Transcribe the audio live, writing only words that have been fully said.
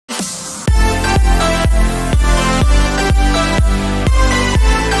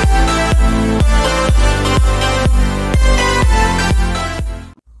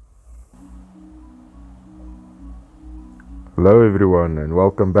Hello everyone and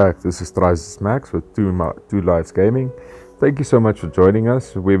welcome back. This is Trisis Max with Two Lives Gaming. Thank you so much for joining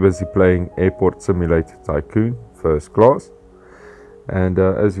us. We're busy playing Airport Simulator Tycoon First Class. And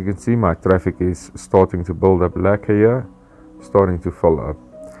as you can see, my traffic is starting to build up lacquer here, starting to fill up.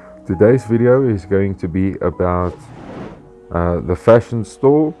 Today's video is going to be about the fashion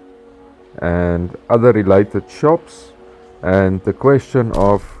store and other related shops, and the question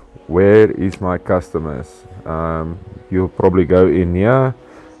of where is my customers. You'll probably go in here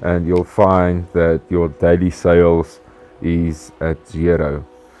and you'll find that your daily sales is at 0.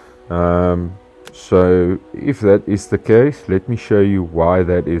 So if that is the case, let me show you why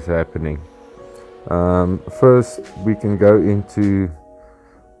that is happening. First we can go into,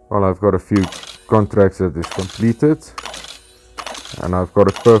 well, I've got a few contracts that is completed, and I've got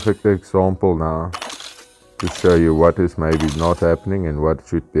a perfect example now to show you what is maybe not happening and what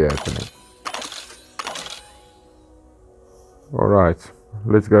should be happening. Alright,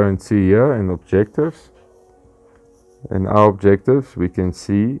 let's go and see here in objectives. In our objectives we can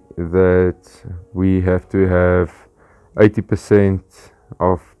see that we have to have 80%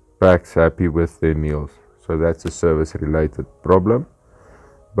 of packs happy with their meals. So that's a service related problem,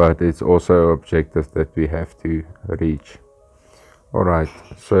 but it's also an objective that we have to reach. Alright,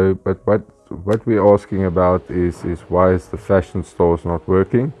 so but what we're asking about is why is the fashion stores not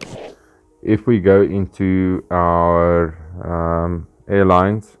working? If we go into our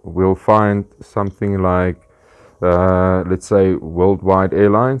airlines, we'll find something like let's say Worldwide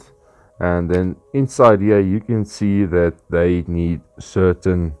Airlines, and then inside here you can see that they need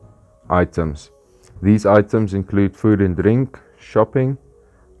certain items. These items include food and drink, shopping,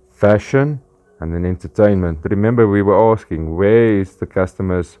 fashion, and then entertainment. Remember, we were asking where is the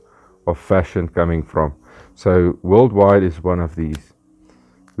customers of fashion coming from. So Worldwide is one of these.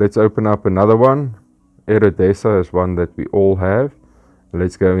 Let's open up another one. Aerodessa is one that we all have.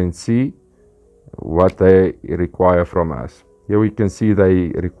 Let's go and see what they require from us. Here we can see they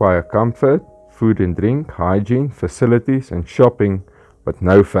require comfort, food and drink, hygiene, facilities, and shopping, but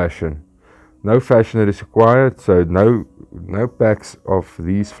no fashion. No fashion is required, so no packs of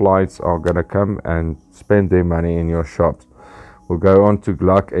these flights are gonna come and spend their money in your shops. We'll go on to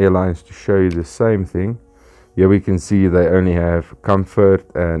Gluck Airlines to show you the same thing. Here we can see they only have comfort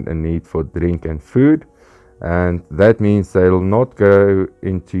and a need for drink and food, and that means they'll not go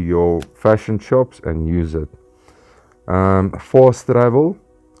into your fashion shops and use it. Fast travel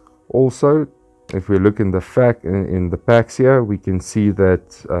also, if we look in the packs here, we can see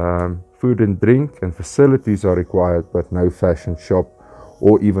that food and drink and facilities are required, but no fashion shop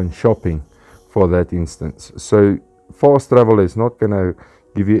or even shopping for that instance. So fast travel is not going to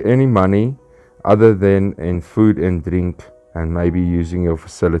give you any money other than in food and drink and maybe using your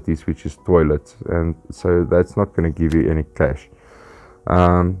facilities, which is toilets, and so that's not going to give you any cash.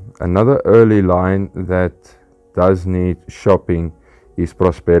 Another early line that does need shopping is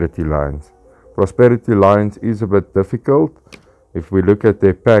Prosperity Lines. Prosperity Lines is a bit difficult. If we look at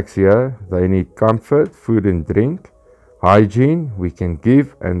their packs here, they need comfort, food and drink, hygiene we can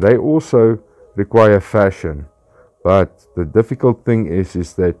give, and they also require fashion. But the difficult thing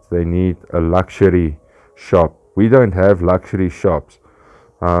is that they need a luxury shop. We don't have luxury shops.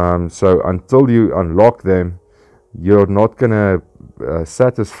 So until you unlock them, you're not going to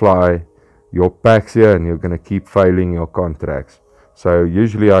satisfy your packs here, and you're going to keep failing your contracts. So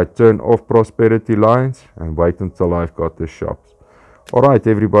usually I turn off Prosperity Lines and wait until I've got the shops. Alright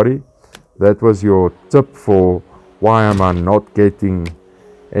everybody, that was your tip for why am I not getting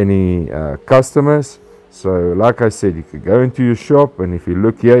any customers. So like I said, you could go into your shop, and if you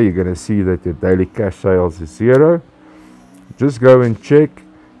look here, you're going to see that your daily cash sales is 0. Just go and check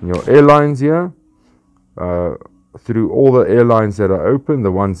in your airlines here, through all the airlines that are open,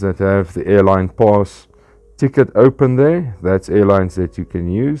 the ones that have the airline pass ticket open there, that's airlines that you can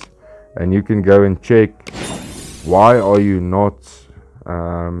use, and you can go and check why are you not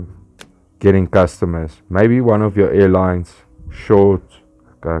getting customers. Maybe one of your airlines short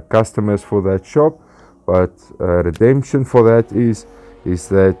customers for that shop, but redemption for that is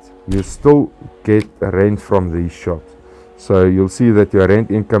that you still get rent from these shops. So you'll see that your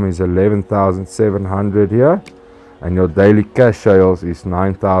rent income is 11,700 here, and your daily cash sales is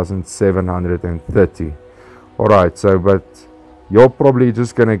 9,730. Alright, so but you're probably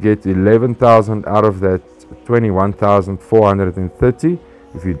just gonna get 11,000 out of that 21,430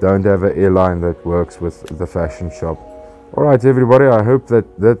 if you don't have an airline that works with the fashion shop. Alright everybody, I hope that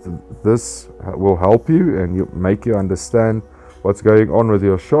this will help you and make you understand what's going on with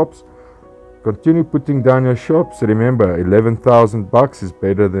your shops. Continue putting down your shops. Remember, 11,000 bucks is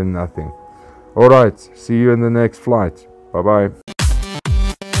better than nothing. Alright, see you in the next flight. Bye bye.